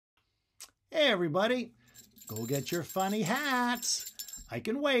Hey, everybody, go get your funny hats. I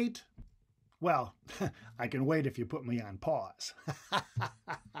can wait. Well, I can wait if you put me on pause.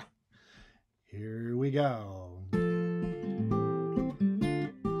 Here we go.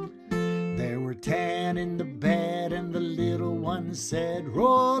 There were 10 in the bed, and the little one said,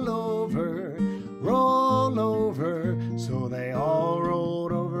 roll over, roll over. So they all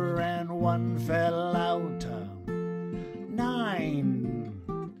rolled over, and one fell out. 9.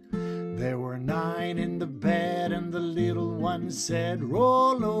 There were 9 in the bed, and the little one said,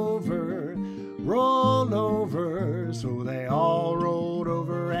 roll over, roll over. So they all rolled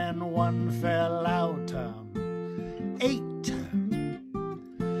over, and one fell out. 8.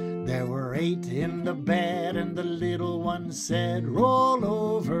 There were 8 in the bed, and the little one said, roll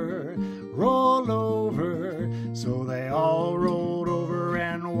over, roll over. So they all rolled over,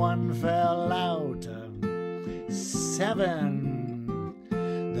 and one fell out. 7.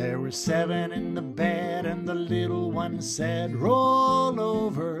 There were 7 in the bed, and the little one said, roll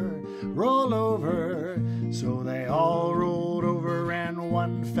over, roll over. So they all rolled over, and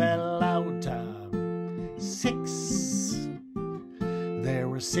one fell out. 6. There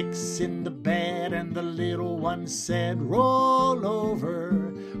were 6 in the bed, and the little one said, roll over,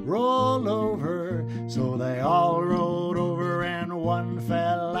 roll over. So they all rolled over, and one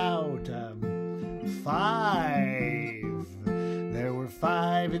fell out. 5. There were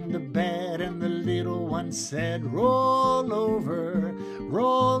 5 in the bed, and the little one said, roll over,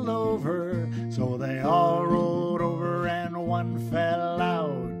 roll over. So they all rolled over, and one fell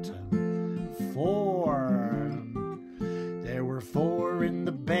out. 4. There were 4 in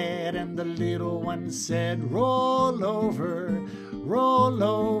the bed, and the little one said, roll over, roll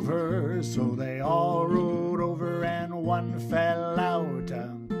over. So they all rolled over, and one fell out.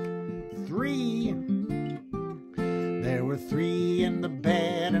 3. There were 3 in the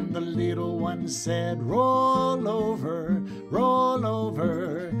bed, and the little one said, roll over, roll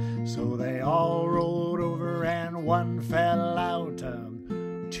over. So they all rolled over, and one fell out.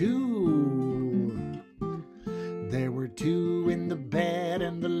 2. There were 2 in the bed,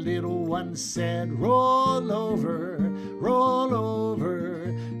 and the little one said, roll over, roll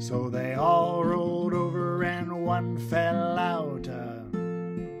over. So they all rolled over, and one fell out.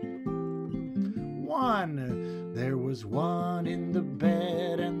 1. There was 1 in the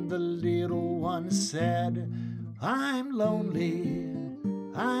bed, and the little one said, I'm lonely,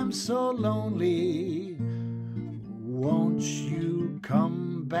 I'm so lonely. Won't you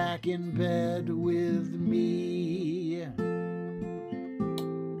come back in bed with me?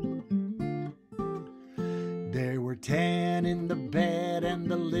 There were 10 in the bed, and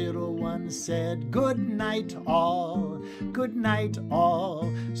the little one said, good night all, good night all.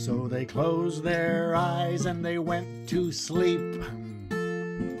 So they closed their eyes, and they went to sleep.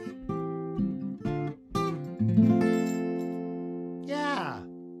 Yeah,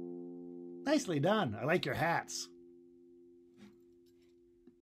 nicely done. I like your hats.